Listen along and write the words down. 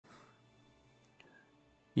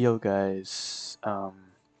Yo guys,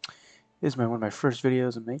 this is one of my first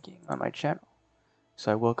videos I'm making on my channel, so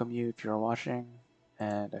I welcome you if you're watching,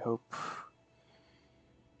 and I hope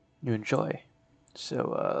you enjoy.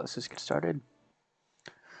 So let's just get started.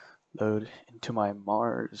 Load into my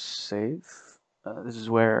Mars save. This is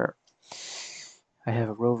where I have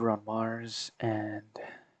a rover on Mars, and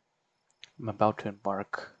I'm about to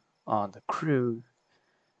embark on the crew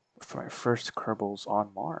for my first Kerbals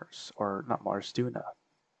on Mars, or not Mars, Duna.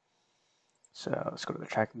 So let's go to the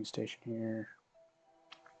tracking station here.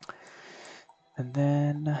 And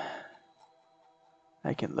then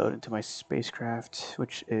I can load into my spacecraft,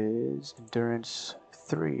 which is Endurance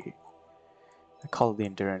 3. I call it the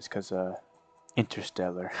Endurance because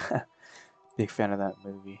Interstellar. Big fan of that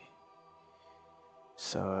movie.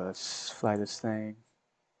 So let's fly this thing.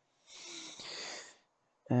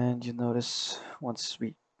 And you'll notice once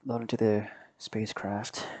we load into the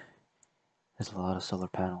spacecraft, there's a lot of solar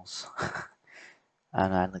panels.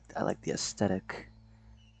 And I like the aesthetic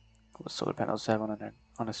what solar panels have on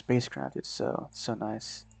a spacecraft. It's so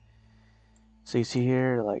nice. So you see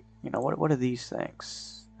here, like, what are these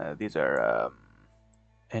things? These are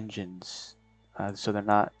engines. So they're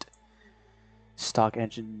not stock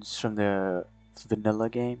engines from the vanilla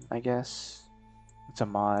game, I guess. It's a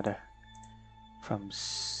mod from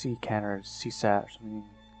CCAN or CSAT or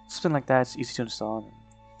something like that. It's easy to install. And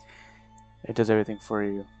it does everything for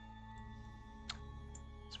you.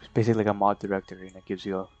 It's basically like a mod directory, and it gives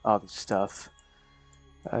you all this stuff.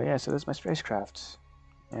 Yeah, so this is my spacecraft.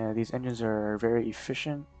 These engines are very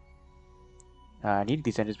efficient. I need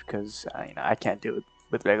these engines because I can't do it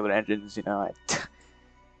with regular engines.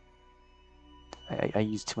 I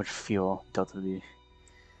use too much fuel, Delta V.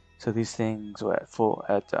 So these things at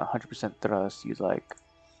 100% thrust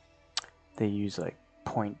they use like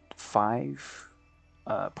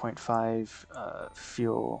 0.5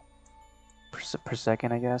 fuel per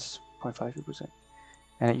second, I guess. 0.5 fuel per second,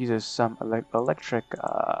 and it uses some electric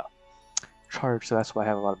charge, so that's why I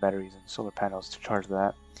have a lot of batteries and solar panels to charge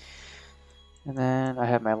that. And then I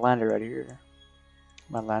have my lander right here.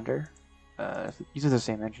 My lander uses the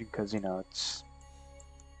same engine because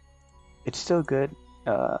it's still good,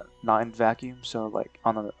 not in vacuum, so like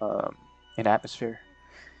on the in atmosphere.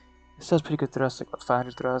 It still has pretty good thrust, like about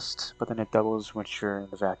 500 thrust, but then it doubles when you're in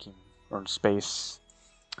the vacuum or in space.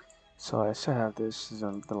 So I still have this is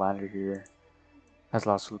the lander here. It has a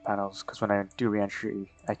lot of solar panels because when I do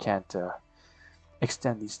re-entry, I can't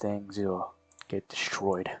extend these things; it'll get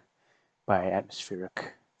destroyed by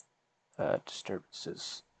atmospheric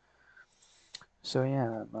disturbances. So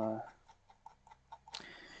yeah,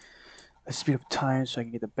 let's speed up time so I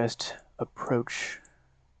can get the best approach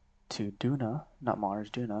to Duna, not Mars,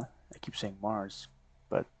 Duna. I keep saying Mars,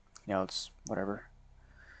 but it's whatever.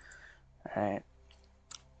 Alright,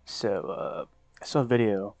 so I saw a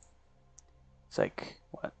video. It's like,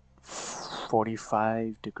 what,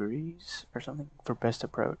 45 degrees or something for best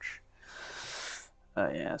approach.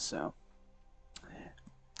 Yeah, so.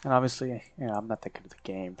 And obviously, I'm not that good at the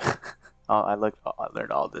game. I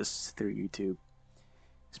learned all this through YouTube,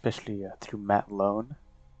 especially through Matt Lone.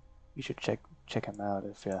 You should check him out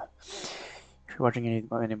if you're watching any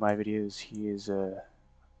of my videos. He is on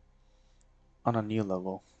a new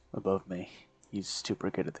level above me. He's super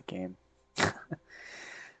good at the game.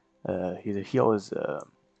 He always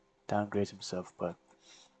downgrades himself, but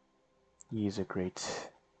he's a great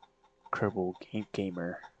Kerbal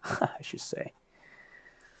gamer, I should say.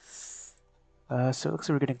 So it looks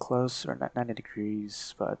like we're getting close, or not 90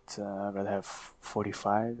 degrees, but I'd rather have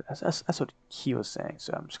 45. That's what he was saying,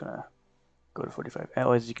 so I'm just gonna go to 45.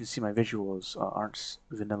 Oh, as you can see, my visuals aren't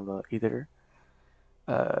vanilla either.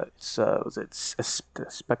 It's a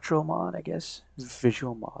spectral mod, I guess. It's a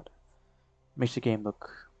visual mod. Makes the game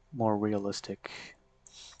look more realistic,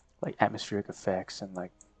 like atmospheric effects and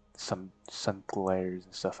like some sun glares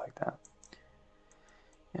and stuff like that.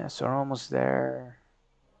 Yeah, so we're almost there.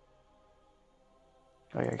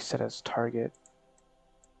 Oh yeah, I set as target,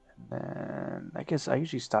 and then I guess I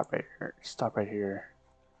usually stop right here. Stop right here.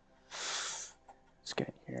 Let's get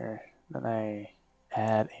in here. Then I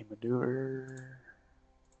add a maneuver.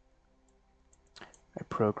 I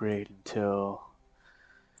prograde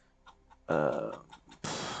uh,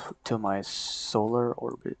 until my solar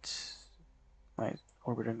orbit, my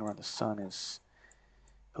orbiting around the sun is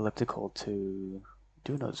elliptical to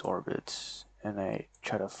Duna's orbit, and I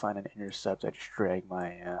try to find an intercept. I just drag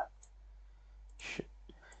my shit,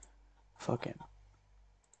 fucking.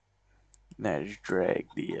 Then I just drag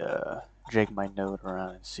my node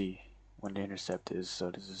around and see when the intercept is.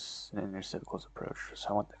 So this is an intercept close approach. So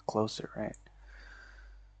I want that closer, right?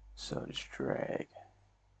 So just drag.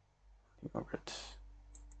 Orbit.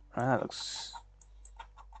 Oh, that looks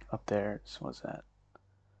up there. So what's that?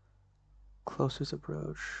 Closest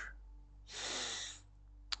approach.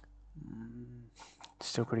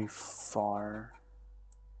 Still pretty far.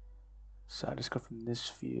 So I just go from this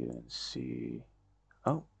view and see.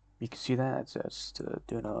 Oh, you can see that. It's just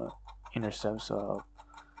doing a intercept. So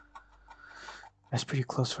that's pretty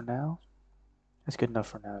close for now. That's good enough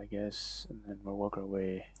for now, I guess. And then we'll work our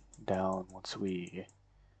way down once we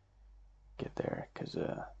get there. Cause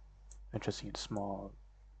interesting and small.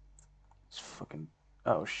 It's fucking.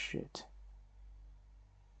 Oh shit.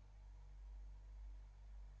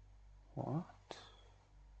 What?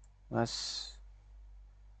 That's.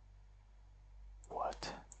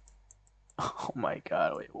 What? Oh my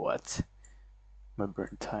god, wait, what? My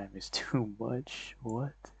burn time is too much.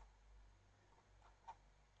 What?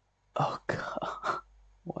 Oh god.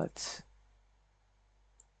 What?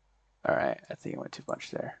 Alright, I think I went too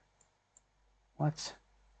much there. What?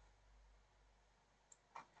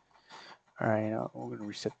 Alright, you know, we're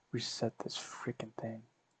gonna reset this freaking thing.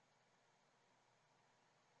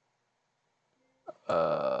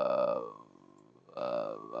 Oh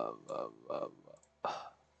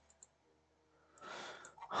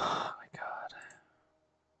my god.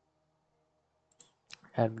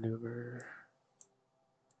 Add maneuver.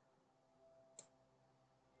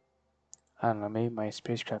 I don't know, maybe my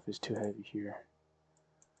spacecraft is too heavy here.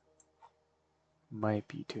 Might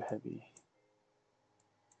be too heavy.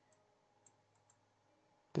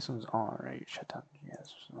 This one's on, right? Shut down.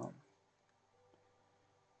 Yes.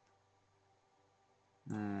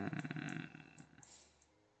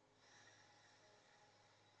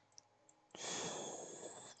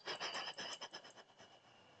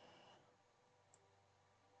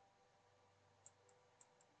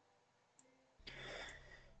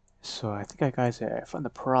 So I think I found the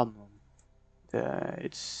problem.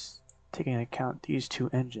 It's taking into account these two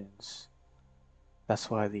engines. That's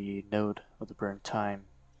why the node of the burn time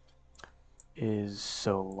is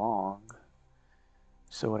so long.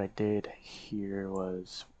 So what I did here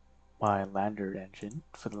was my lander engine.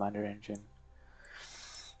 For the lander engine,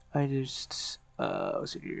 I just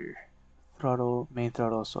what's it here? Throttle, main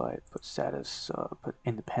throttle. So I put status, put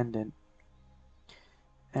independent,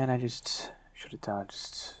 and I just shut it down.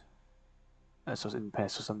 Just so it's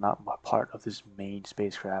independent, so I'm not part of this main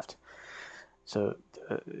spacecraft. So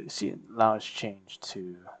see, now it's changed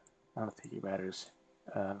to. I don't think it matters.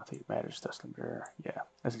 I don't think it matters. Dust limiter. Yeah,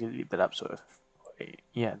 let's leave that up. So if,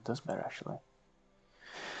 yeah, it does matter actually.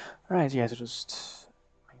 All right, yeah, so just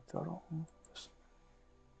main throttle.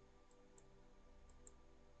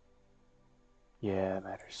 Yeah, it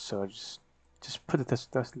matters. So just put the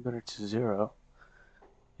dust limiter to 0.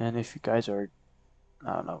 And if you guys are,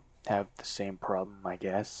 I don't know, have the same problem, I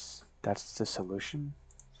guess that's the solution.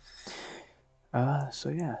 So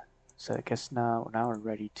yeah, so I guess now we're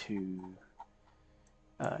ready to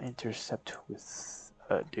intercept with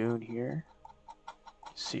Dune here.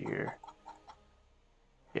 Let's see here.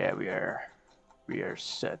 Yeah, we are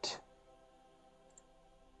set.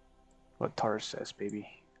 What Tar says,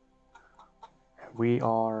 baby. We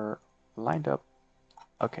are lined up.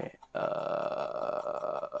 Okay.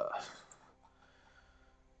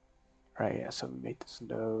 Right. Yeah. So we made this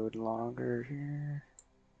node longer here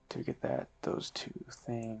to get those two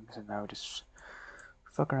things, and now we just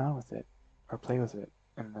fuck around with it or play with it,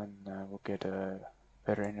 and then we'll get a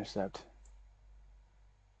better intercept.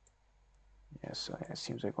 Yeah. So it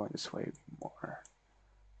seems like going this way more.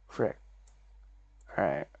 Frick.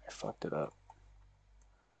 Alright, I fucked it up.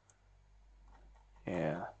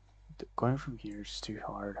 Yeah, going from here is too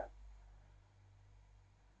hard.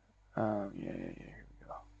 Yeah, here we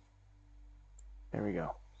go. There we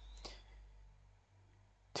go.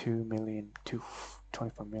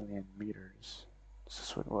 24 million meters. This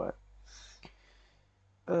is what?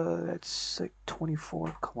 That's like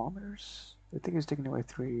 24 kilometers? I think it's taking away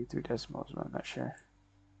three decimals, but I'm not sure.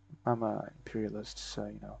 I'm a imperialist, so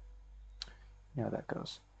you know how that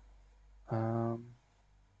goes.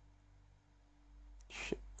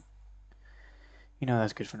 Shit. You know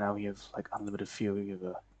that's good for now. We have like unlimited fuel. We have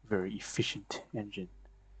a very efficient engine,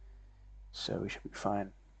 so we should be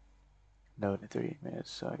fine. Node in 30 minutes,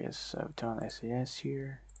 so I guess turn on SAS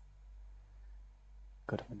here.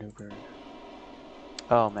 Go to maneuver.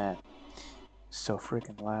 Oh man, so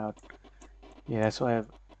freaking loud. Yeah, that's why I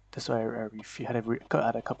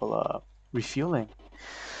had a couple of refueling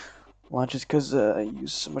launches because I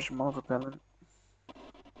use so much more propellant.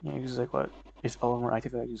 Yeah, I use like what? If all more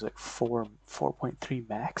active, I use like 4.3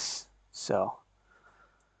 max. So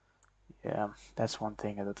yeah, that's one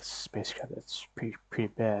thing about the spacecraft that's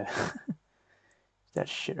pretty bad. That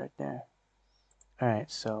shit right there.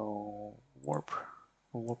 Alright, so warp.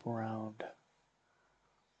 We'll warp around.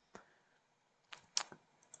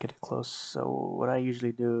 Get it close. So what I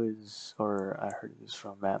usually do is, or I heard this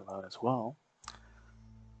from Matt Loud as well,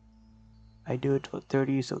 I do it to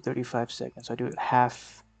 30, so 35 seconds. So I do it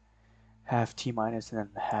half T minus and then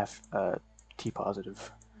half T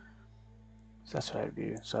positive. So that's what I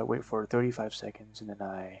do. So I wait for 35 seconds and then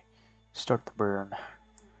I start the burn.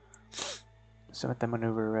 So with the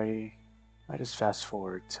maneuver ready, I just fast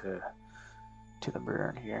forward to the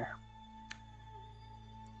burn here.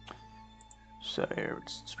 So here,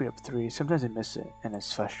 speed up 3. Sometimes I miss it and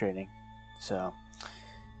it's frustrating. So,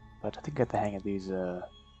 but I think I got the hang of these the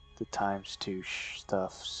times 2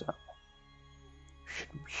 stuff. So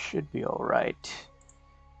should be all right.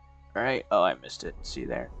 All right. Oh, I missed it. See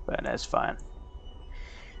there, but that's fine.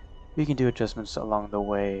 We can do adjustments along the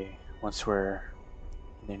way once we're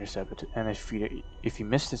in the intercept. And if you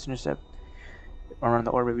miss this intercept around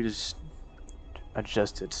the orbit, we just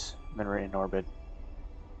adjust it when we're in orbit,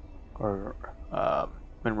 or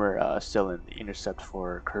when we're still in the intercept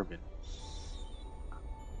for Kerbin.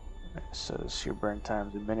 So this your burn time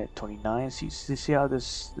is a minute 29. See how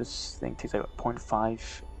this thing takes like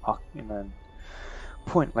 0.5 and then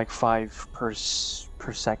 0.5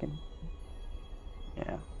 per second.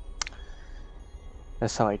 Yeah,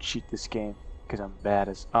 that's how I cheat this game because I'm bad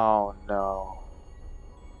as. Oh no.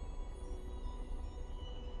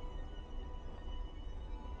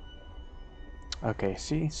 Okay,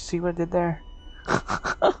 see what I did there?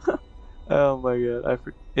 Oh my god,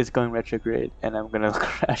 it's going retrograde and I'm gonna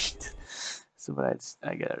crash it. So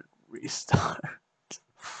I gotta restart.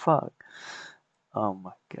 Fuck. Oh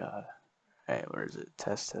my god. Hey, where is it?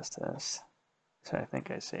 Test. So I think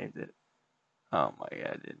I saved it. Oh my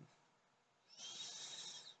god, I did.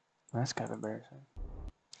 That's kind of embarrassing.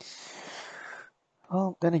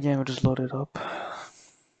 Well, then again, we'll just load it up.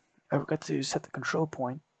 I forgot to set the control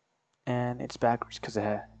point, and it's backwards because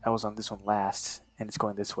I was on this one last, and it's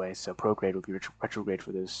going this way, so prograde will be retrograde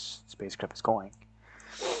for this spacecraft is going.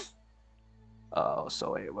 Oh,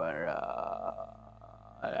 so wait, where,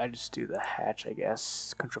 I just do the hatch, I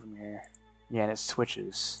guess. Control from here. Yeah, and it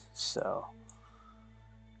switches, so.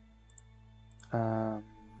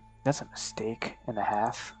 That's a mistake and a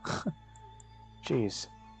half. Jeez.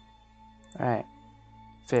 Alright.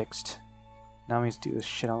 Fixed. Now we need to do this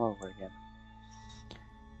shit all over again.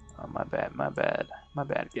 Oh, my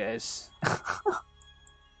bad, guys.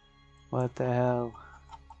 What the hell?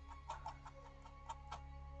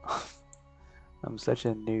 I'm such a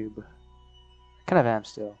noob. Kind of am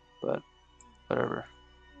still, but whatever.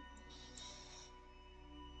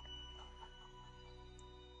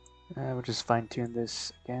 We'll just fine tune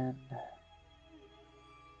this again.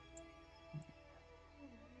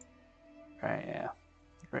 Alright, yeah.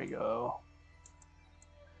 There we go.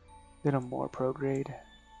 A little more prograde.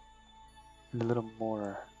 And a little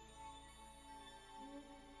more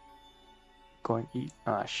going eat.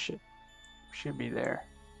 Ah, shit. Should be there.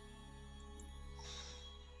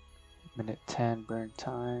 Minute 10 burn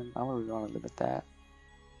time. I really want to limit that.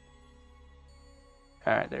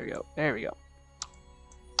 Alright, there we go. There we go.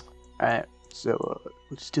 Alright, so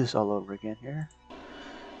let's do this all over again here.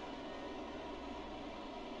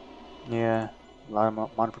 Yeah, a lot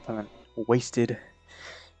of monopropellant wasted.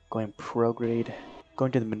 Going prograde.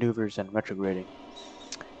 Going to the maneuvers and retrograding.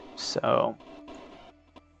 So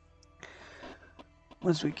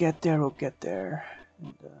once we get there, we'll get there.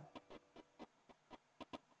 And,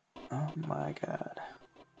 oh my god.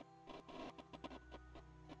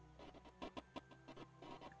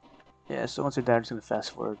 Yeah, so once we're there, I'm just gonna fast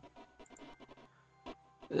forward.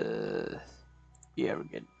 Yeah, we're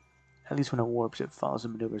good. At least when it warps, it follows the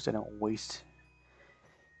maneuvers. I don't waste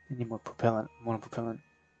any more monopropellant.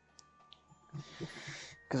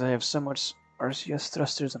 Because I have so much RCS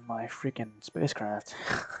thrusters on my freaking spacecraft.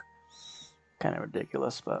 Kind of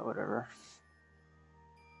ridiculous, but whatever.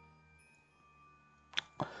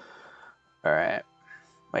 Alright.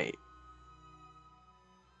 Wait.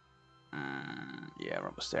 Yeah, we're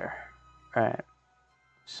almost there. Alright.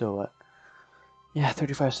 So what? Yeah,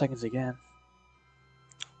 35 seconds again.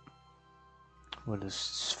 We'll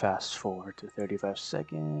just fast forward to 35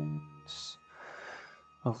 seconds.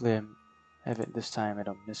 Hopefully I have it this time, I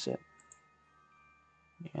don't miss it.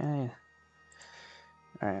 Yeah.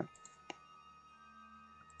 Alright.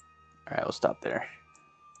 Alright, we'll stop there.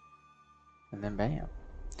 And then bam.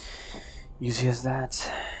 Easy as that.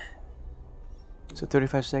 So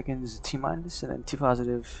 35 seconds T minus and then T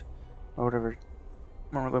positive or whatever.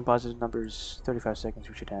 When we're going positive numbers, 35 seconds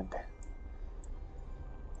we should end.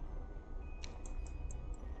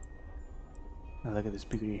 And look at this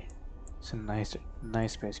beauty. It's a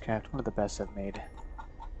nice spacecraft. One of the best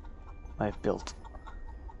I've built.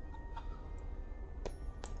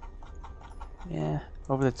 Yeah,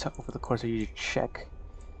 over the course I usually check,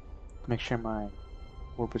 make sure my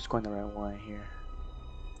orbit's going the right way here.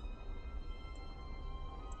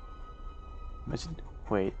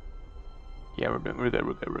 Wait, yeah, we're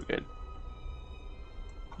good.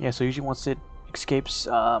 Yeah, so usually once it escapes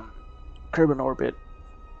Kerbin orbit,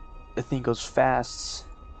 the thing goes fast.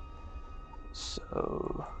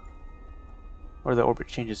 So, or the orbit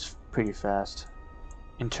changes pretty fast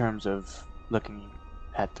in terms of looking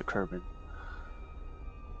at the Kerbin.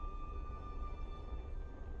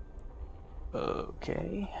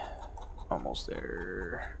 Okay, almost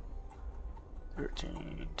there.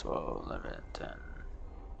 13, 12, 11, 10.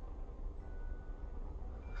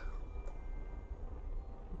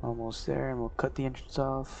 Almost there, and we'll cut the engines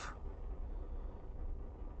off.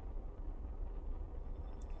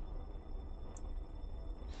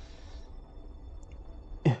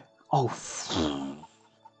 Oh,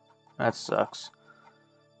 that sucks.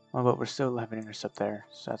 Well, but we're still having intercept there,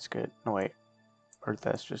 so that's good. No, wait. Or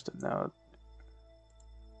that's just a node.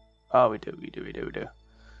 Oh, we do.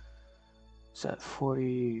 Is that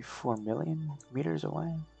 44 million meters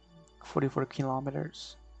away? 44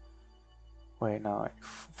 kilometers? Wait, no,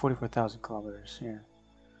 44,000 kilometers, yeah.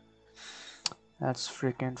 That's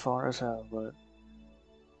freaking far as hell, but...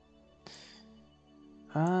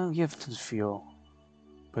 you have tons of fuel.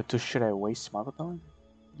 But just should I waste my propellant?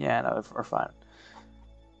 Yeah, no, we're fine.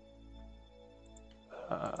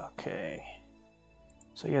 Okay.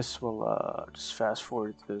 So I guess we'll just fast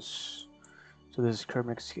forward this. So this is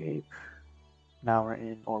Kerbin escape. Now we're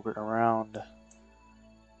in orbit around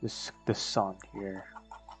this sun here.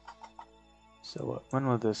 So when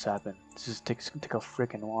will this happen? It's gonna take a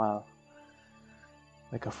freaking while,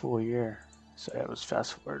 like a full year. So yeah, let's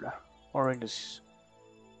fast forward, or we can just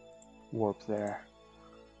warp there.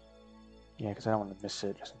 Yeah, because I don't want to miss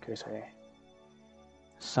it, just in case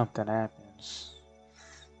something happens.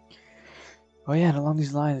 Oh yeah, and along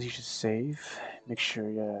these lines, you should save. Make sure,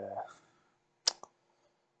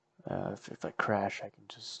 if I crash, I can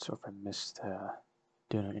just, or if I missed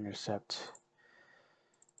Duna intercept,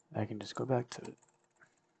 I can just go back to it.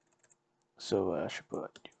 So I should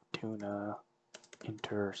put Duna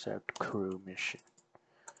intercept crew mission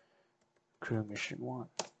 1.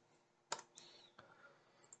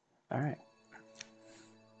 Alright.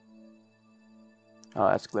 Oh,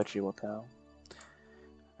 that's glitchy, what the hell.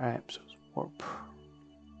 Alright, so it's warp.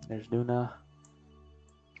 There's Duna.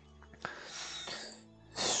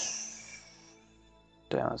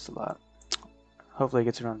 Damn, that's a lot. Hopefully it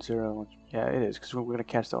gets around 0. Yeah, it is, because we're going to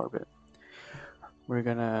catch the orbit. We're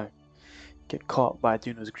going to get caught by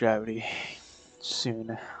Duna's gravity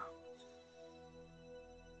soon.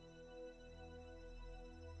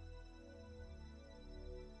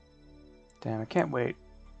 Damn, I can't wait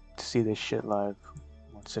to see this shit live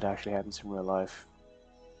once it actually happens in real life.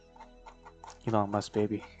 Elon Musk,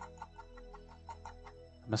 baby.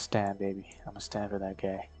 I'm a stan, baby. I'm a stan for that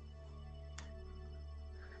guy.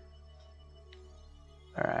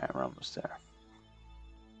 Alright, we're almost there.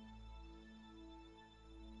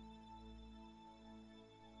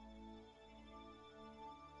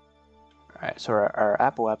 Alright, so our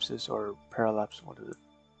apoapsis or paralapse, what is it?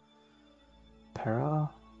 Para,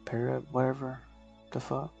 whatever the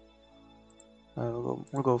fuck. We'll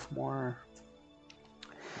go for more.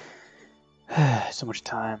 So much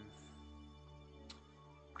time.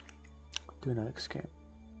 Do not escape.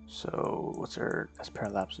 So what's that's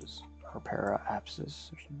paralapses or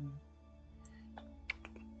paraapsis or something?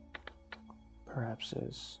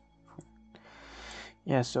 Parapsis.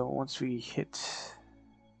 Yeah. So once we hit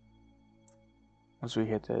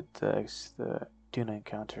the Duna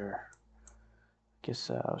encounter, I guess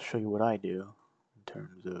I'll show you what I do in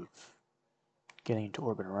terms of getting into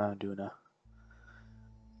orbit around Duna.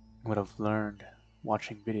 What I've learned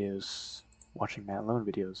watching Matt Lone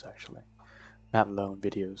videos actually. Matt Lone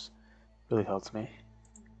videos really helped me.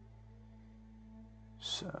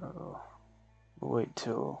 So we'll wait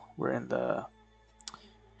till we're in the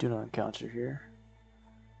Duna encounter here.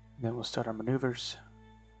 And then we'll start our maneuvers.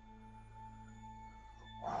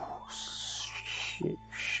 Shit,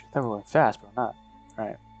 I thought we were going fast, but we're not.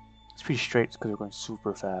 Alright. It's pretty straight because we're going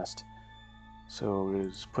super fast. So we'll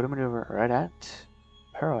just put a maneuver right at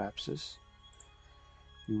paraapsis.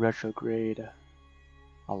 We retrograde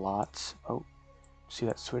a lot. Oh, see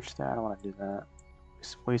that switch there? I don't want to do that.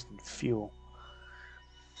 It's wasting fuel.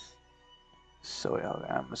 So yeah,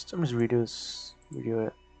 I'm just redo this. Redo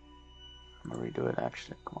it. I'm gonna redo it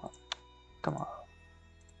actually. Come on.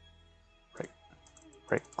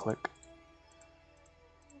 Right click.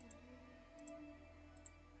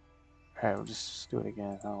 Alright, we'll just do it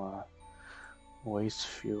again. I don't wanna waste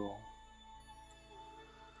fuel.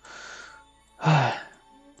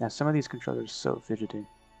 Now some of these controllers are so fidgety.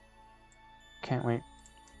 Can't wait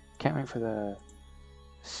for the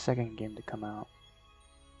second game to come out.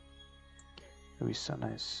 It'll be so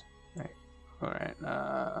nice. Alright,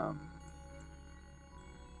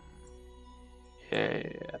 yeah,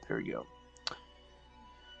 there we go.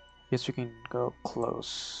 Guess we can go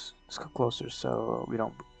close. Let's go closer so we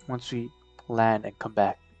don't, once we land and come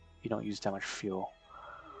back, we don't use that much fuel.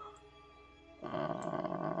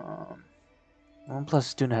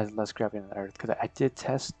 Plus Duna has less gravity than Earth, because I did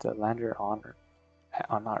test the lander on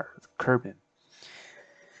Earth, Kerbin,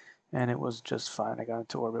 and it was just fine. I got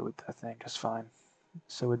into orbit with that thing just fine.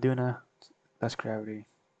 So with Duna, less gravity,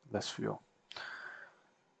 less fuel,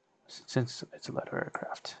 since it's a lighter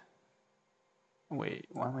aircraft. Wait,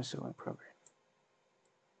 why am I still in program?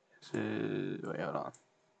 Wait, hold on.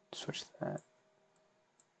 Switch that.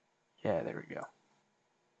 Yeah, there we go.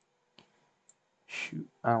 Shoot,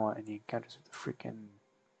 I don't want any encounters with the freaking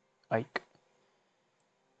Ike.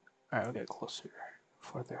 Alright, we'll get closer.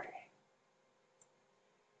 430.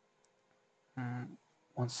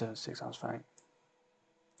 176, sounds fine.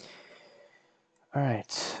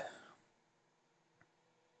 Alright.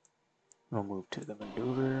 We'll move to the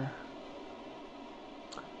maneuver,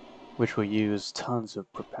 which will use tons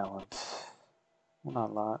of propellant. Well, not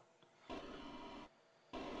a lot.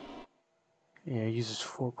 Yeah, it uses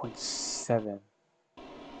 4.7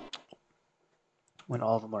 when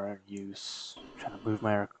all of them are in use. I'm trying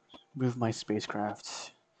to move my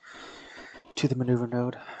spacecraft to the maneuver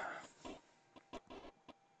node.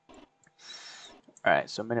 Alright,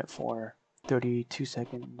 so minute 4, 32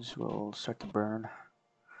 seconds, we'll start to burn.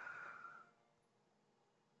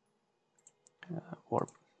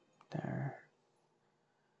 Warp there.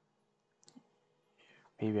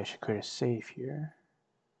 Maybe I should create a save here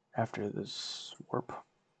after this warp.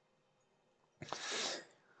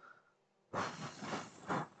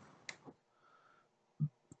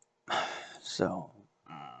 So,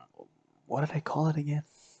 what did I call it again?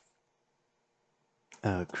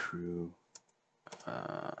 Crew.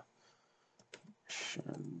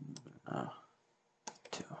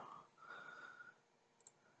 Two.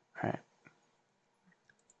 Alright.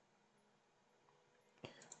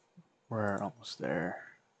 We're almost there.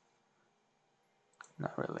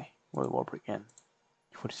 Not really. We'll warp again.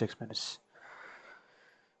 46 minutes.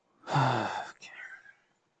 Okay.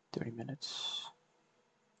 30 minutes.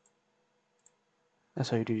 That's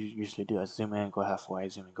how you usually do. I zoom in, go halfway,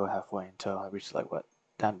 zoom in, go halfway until I reach like what?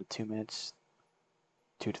 Down to 2 minutes.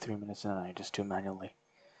 2 to 3 minutes, and then I just do manually.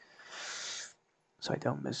 So I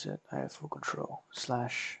don't miss it. I have full control.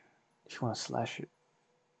 Slash. If you want to slash it.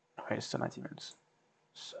 Alright, it's still 19 minutes.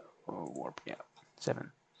 So warp, yeah.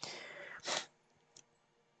 7.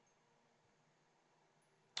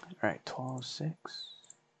 Alright, 12:06.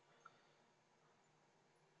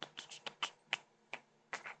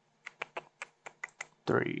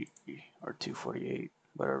 3 or 2:48,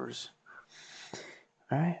 whatever's.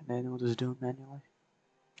 Alright, and then we'll just do it manually.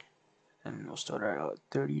 And we'll start out at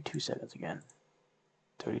 32 seconds again.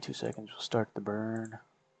 32 seconds, we'll start the burn.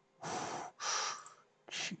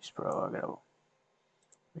 Jeez, bro, I gotta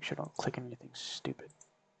make sure I don't click anything stupid.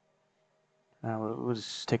 Now we'll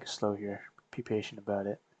just take it slow here. Be patient about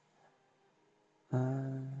it.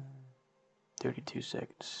 32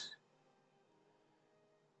 seconds.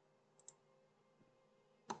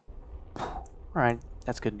 Alright,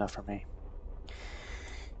 that's good enough for me.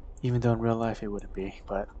 Even though in real life it wouldn't be,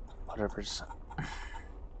 but whatever's.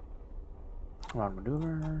 Come on,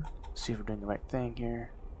 maneuver. See if we're doing the right thing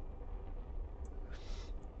here.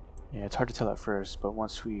 Yeah, it's hard to tell at first, but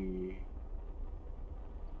once we.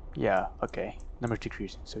 Yeah, okay. Number's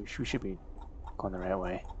decreasing, so we should be going the right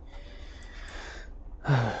way.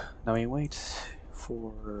 Now we wait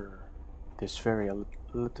for this very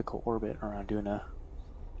elliptical orbit around Duna.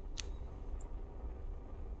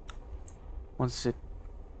 Once it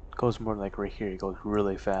goes more like right here, it goes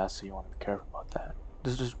really fast, so you want to be careful about that.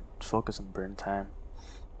 Just focus on burn time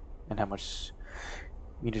and how much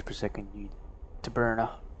meters per second you need to burn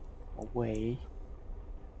away.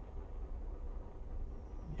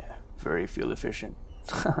 Yeah, very fuel efficient.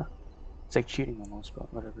 It's like cheating almost,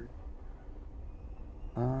 but whatever.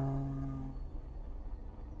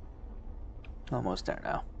 Almost there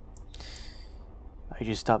now. I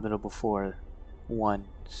just stopped it before 1,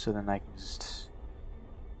 so then I can just.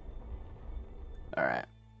 Alright.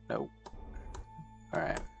 Nope.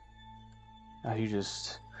 Alright. Now you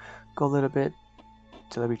just go a little bit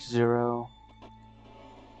till I reach 0.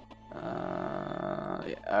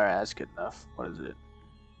 Yeah, alright, that's good enough. What is it?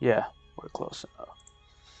 Yeah, we're close enough.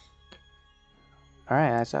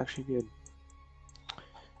 Alright, that's actually good.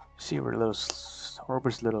 See, we're a little,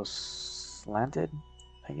 orbit's a little slanted,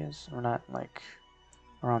 I guess. We're not like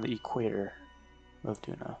around the equator of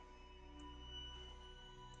Duna.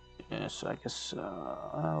 Yeah, so I guess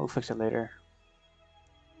we'll fix it later.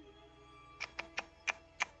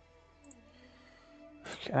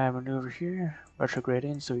 Can I maneuver here? Retrograde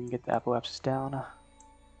in so we can get the apoapsis down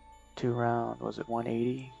to around, was it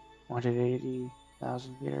 180?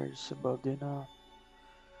 180,000 meters above Duna.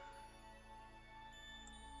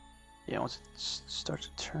 Yeah, once it starts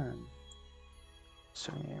to turn.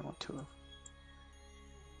 78.12.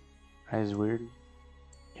 That is weird.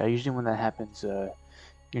 Yeah, usually when that happens,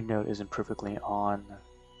 your node isn't perfectly on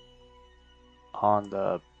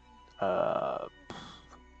the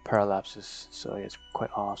parallapses, so yeah, it's quite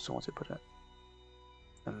off. So once I put it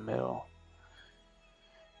in the middle,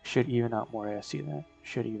 it should even out more. Yeah, see that?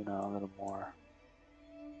 Should even out a little more.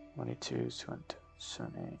 22,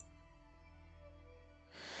 78.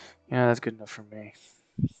 Yeah, that's good enough for me.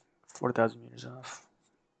 4,000 meters off.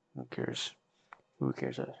 Who cares? Who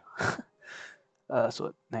cares? So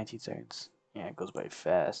what, 19 seconds. Yeah, it goes by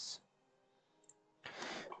fast.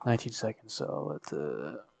 19 seconds, so at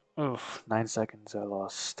the 9 seconds I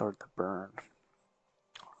lost start the burn.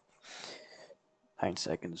 9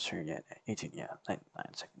 seconds here, yeah, 18, yeah, 9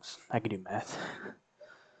 seconds. I can do math.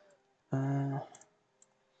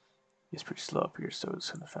 It's pretty slow up here, so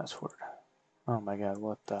it's gonna fast forward. Oh my god,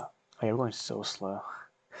 what the? Oh yeah, we're going so slow.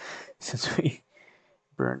 Since we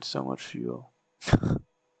burned so much fuel.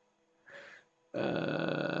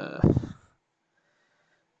 Alright,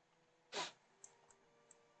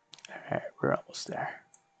 we're almost there.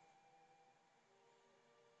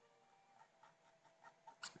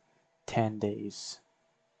 10 days.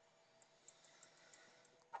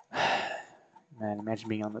 Man, imagine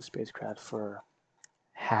being on the spacecraft for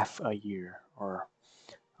half a year, or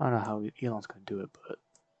I don't know how Elon's gonna do it, but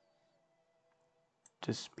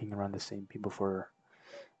just being around the same people for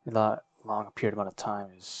a long period amount of time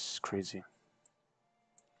is crazy.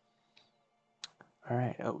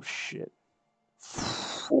 Alright, oh shit.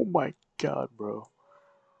 Oh my god, bro.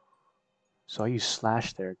 So I use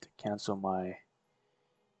slash there to cancel my,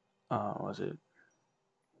 was it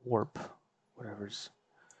warp, whatever's.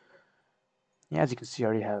 Yeah, as you can see, I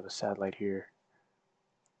already have a satellite here.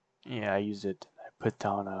 Yeah, I used it. I put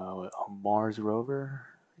down a Mars rover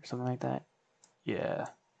or something like that. Yeah,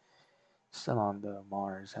 still on the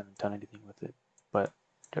Mars. Haven't done anything with it, but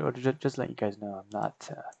just let you guys know, I'm not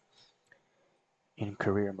in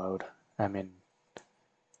career mode. I'm in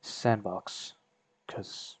sandbox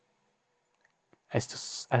because I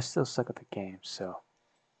still suck at the game, so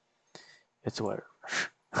it's whatever.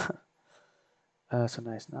 So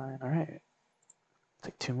nice 9. All right, it's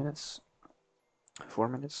like 2 minutes, 4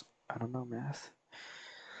 minutes. I don't know math.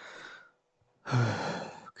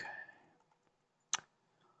 Okay,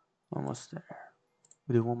 almost there.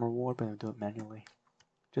 We do one more warp and we'll do it manually,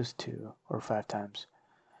 just 2 or 5 times.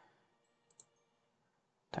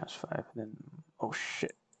 Times 5, and then oh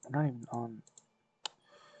shit, we're not even on.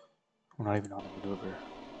 We're not even on the maneuver.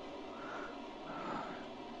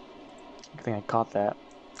 I think I caught that.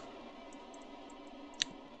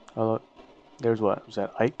 Oh look, there's what? Was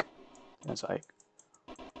that Ike? That's Ike.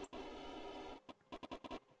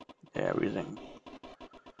 Yeah, we're using.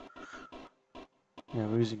 Yeah,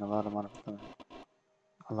 we're using a lot of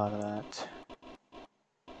that.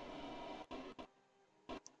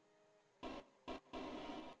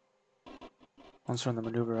 Once we're on the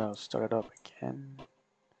maneuver, I'll start it up again.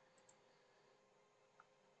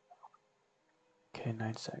 Okay,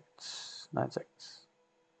 9 seconds. 9 seconds.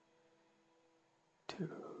 2.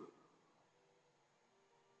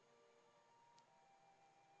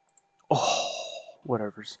 Oh,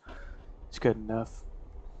 whatever's. It's good enough.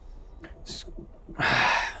 As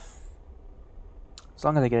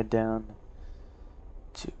long as I get it down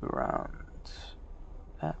to around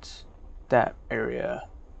that area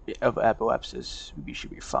of apoapsis, we should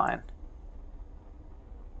be fine.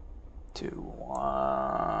 2,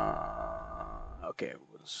 1. Okay,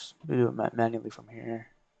 we'll do it manually from here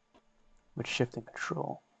with shift and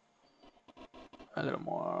control. A little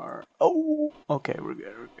more. Oh, okay, we're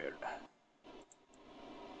good.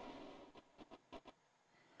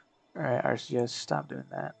 Alright, RCS, stop doing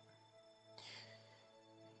that.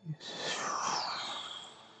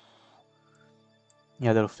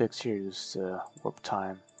 Yeah, that'll fix here is warp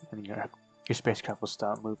time, and your spacecraft will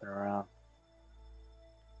stop moving around.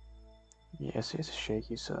 Yeah, SAS is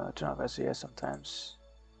shaky, so turn off SAS sometimes.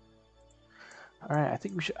 Alright, I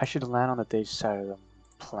think I should land on the day side of the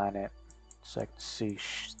planet so I can see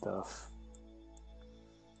stuff.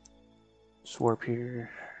 warp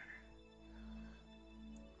here.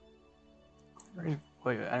 Wait,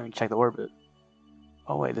 I didn't even check the orbit.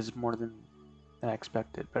 Oh wait, this is more than I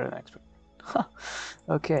expected. Better than I expected. Huh.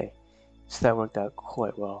 Okay, so that worked out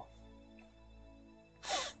quite well.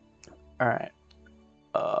 All right.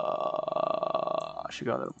 I should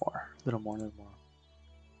go a little more.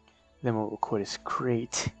 Then what we'll quit is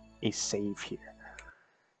create a save here.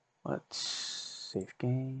 Let's save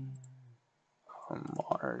game.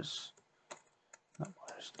 Mars. Not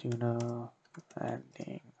Mars. Duna.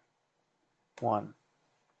 Landing. 1.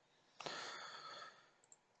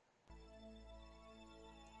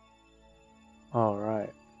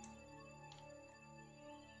 Alright.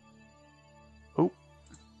 Oh.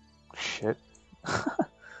 Shit.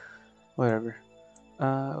 Whatever.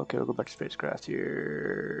 Okay, we'll go back to spacecraft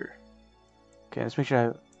here. Okay, let's make sure I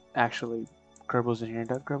have actually Kerbin's in here.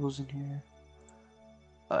 Do I have Kerbin's in here?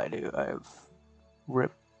 I do. I have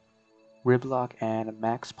Riblock and a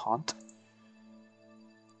Max Pont.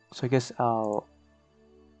 So I guess I'll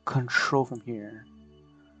control from here.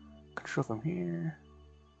 Control from here.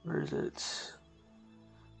 Where is it?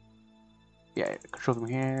 Yeah, control from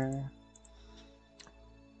here.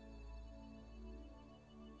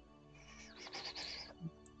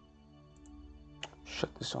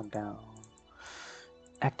 Shut this one down.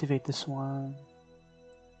 Activate this one.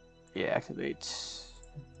 Yeah, activate.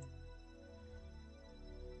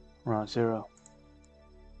 We're on 0.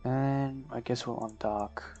 And I guess we'll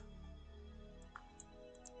undock.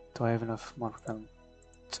 Do I have enough mod propellant?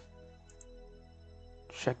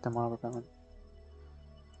 Check the mod propellant.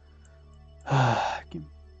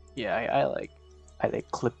 Yeah, I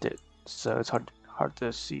clipped it, so it's hard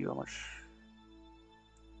to see how much.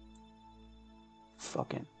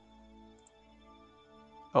 Fucking.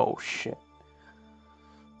 Oh shit.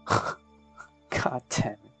 God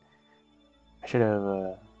damn it. I should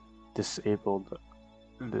have disabled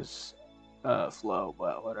this flow,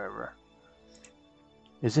 but whatever.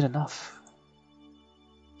 Is it enough?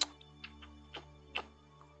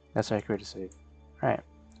 That's how I create a save. Alright,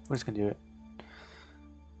 we're just gonna do it.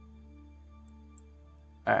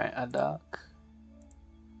 Alright, undock.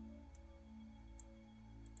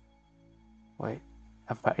 Wait,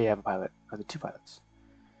 yeah, I have a pilot. Or the 2 pilots.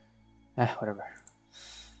 Whatever.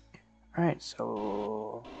 Alright,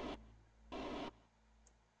 so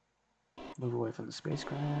move away from the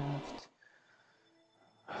spacecraft.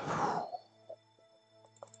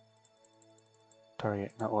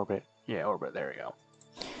 Target, not orbit. Yeah, orbit, there we go.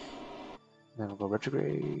 Then we'll go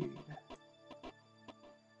retrograde.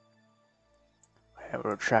 I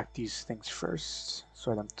will retract these things first,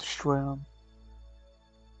 so I don't destroy them.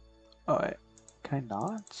 Oh wait, can I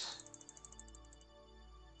not?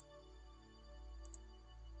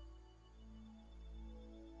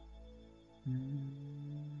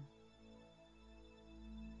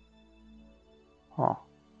 Huh.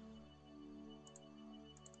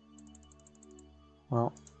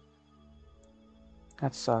 Well,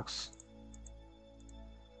 that sucks.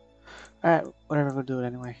 Alright, whatever, we'll do it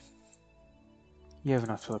anyway. You have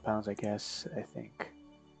enough solar panels, I guess, I think.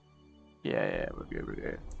 Yeah, we're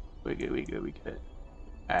good. We good.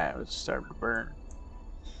 Alright, let's start to burn.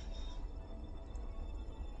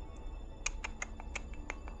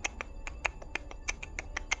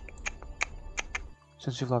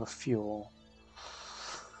 Since we have a lot of fuel.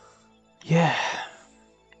 Yeah.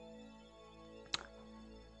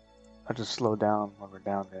 I'll just slow down when we're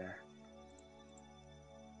down there.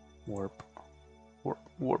 Warp.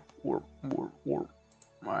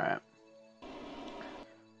 Alright.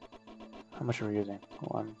 How much are we using?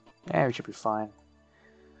 1. Yeah, we should be fine.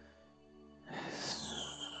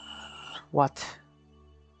 What?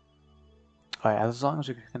 Alright, as long as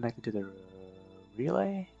we're connected to the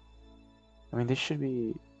relay? I mean, this should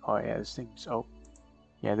be... Oh yeah, this thing's... Oh.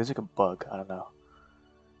 Yeah, there's like a bug. I don't know.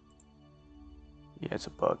 Yeah, it's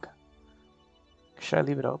a bug. Should I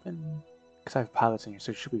leave it open? Because I have pilots in here,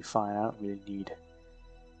 so it should be fine. I don't really need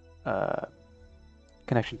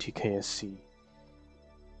connection to KSC.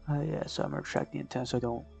 Yeah, so I'm going to retract the antenna so I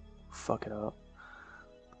don't fuck it up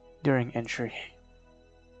during entry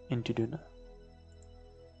into Duna.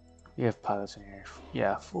 We have pilots in here.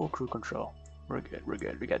 Yeah, full crew control. We're good.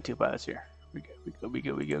 We got 2 pilots here. We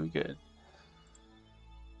good.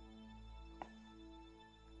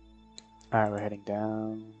 Alright, we're heading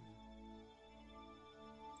down.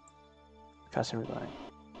 Fast everybody.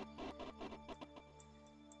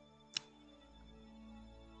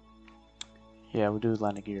 Yeah, we do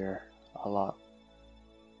landing gear a lot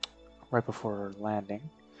right before landing.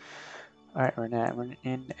 Alright, we're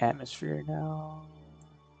in atmosphere now.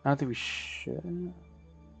 I don't think we should.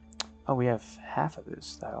 Oh, we have half of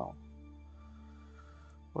this though.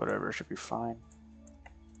 Whatever, should be fine.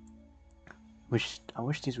 I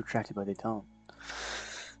wish these were tracted, but they don't.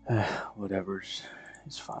 Whatever's,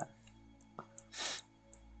 it's fine.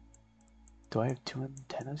 Do I have two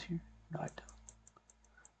antennas here? No, I don't.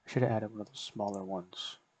 I should have added one of those smaller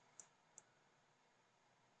ones.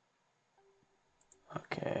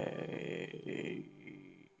 Okay.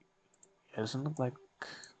 It doesn't look like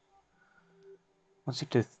once you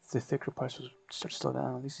get the thicker parts will start to slow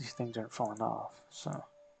down. At least these things aren't falling off, so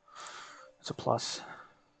it's a plus.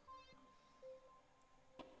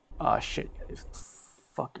 Ah, shit, it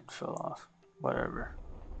fucking fell off. Whatever.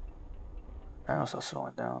 I also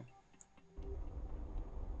slowing down.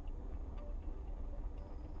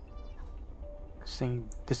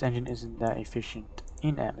 This engine isn't that efficient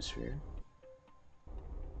in atmosphere.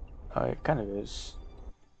 It kind of is.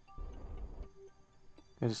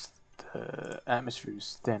 Because the atmosphere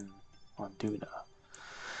is thin on Duna.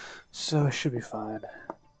 So it should be fine.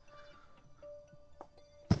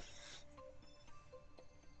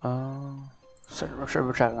 So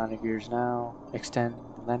retract landing gears now. Extend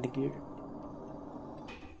the landing gear.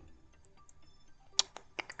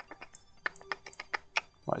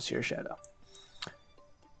 What's your shadow?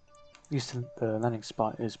 At least the landing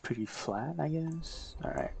spot is pretty flat, I guess.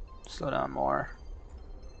 Alright, slow down more.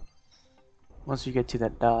 Once you get to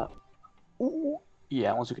that dot, ooh,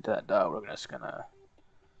 yeah, once we get to that dot, we're just gonna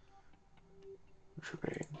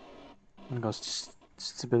retrograde. I'm gonna go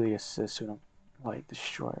stability assist so we don't like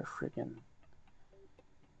destroy our freaking.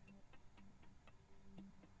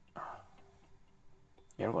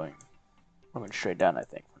 Yeah, we're going straight down, I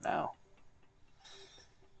think, for now.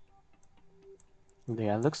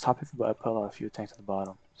 Yeah, it looks top heavy, but I put a few tanks at the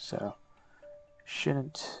bottom, so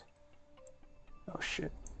shouldn't. Oh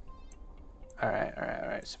shit.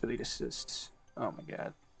 Alright. Stability assist. Oh my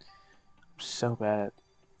god. I'm so bad.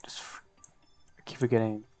 I keep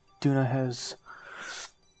forgetting. Duna has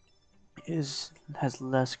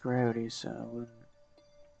less gravity, so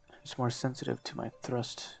it's more sensitive to my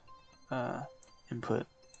thrust input.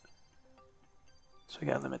 So I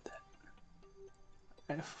gotta limit that.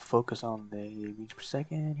 I gotta focus on the meters per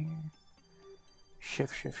second here.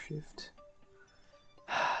 Shift.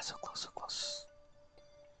 So close.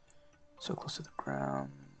 So close to the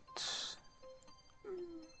ground.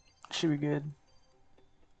 Should be good.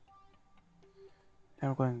 Now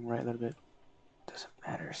we're going right a little bit. Doesn't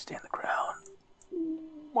matter. Stay on the ground.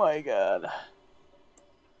 My god.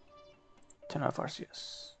 Turn off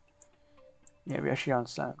RCS. Yeah, we actually are on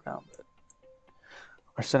solid ground, but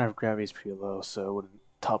our center of gravity is pretty low, so it wouldn't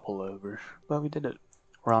topple over. But we did it.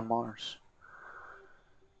 We're on Mars.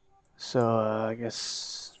 So I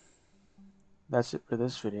guess that's it for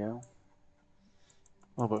this video.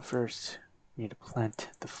 Well, but first, we need to plant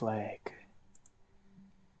the flag.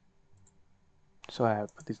 So I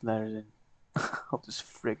put these letters in. Hope this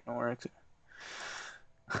freaking works.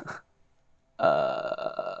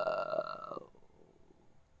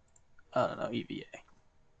 I don't know, EVA.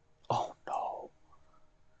 Oh no.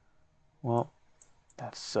 Well,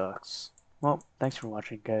 that sucks. Well, thanks for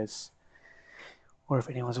watching, guys. Or if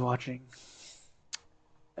anyone's watching,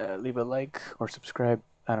 leave a like or subscribe.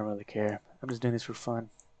 I don't really care. I'm just doing this for fun.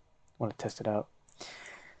 I want to test it out.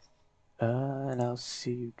 And I'll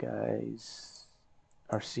see you guys,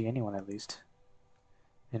 or see anyone at least,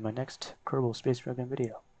 in my next Kerbal Space Program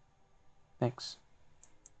video. Thanks.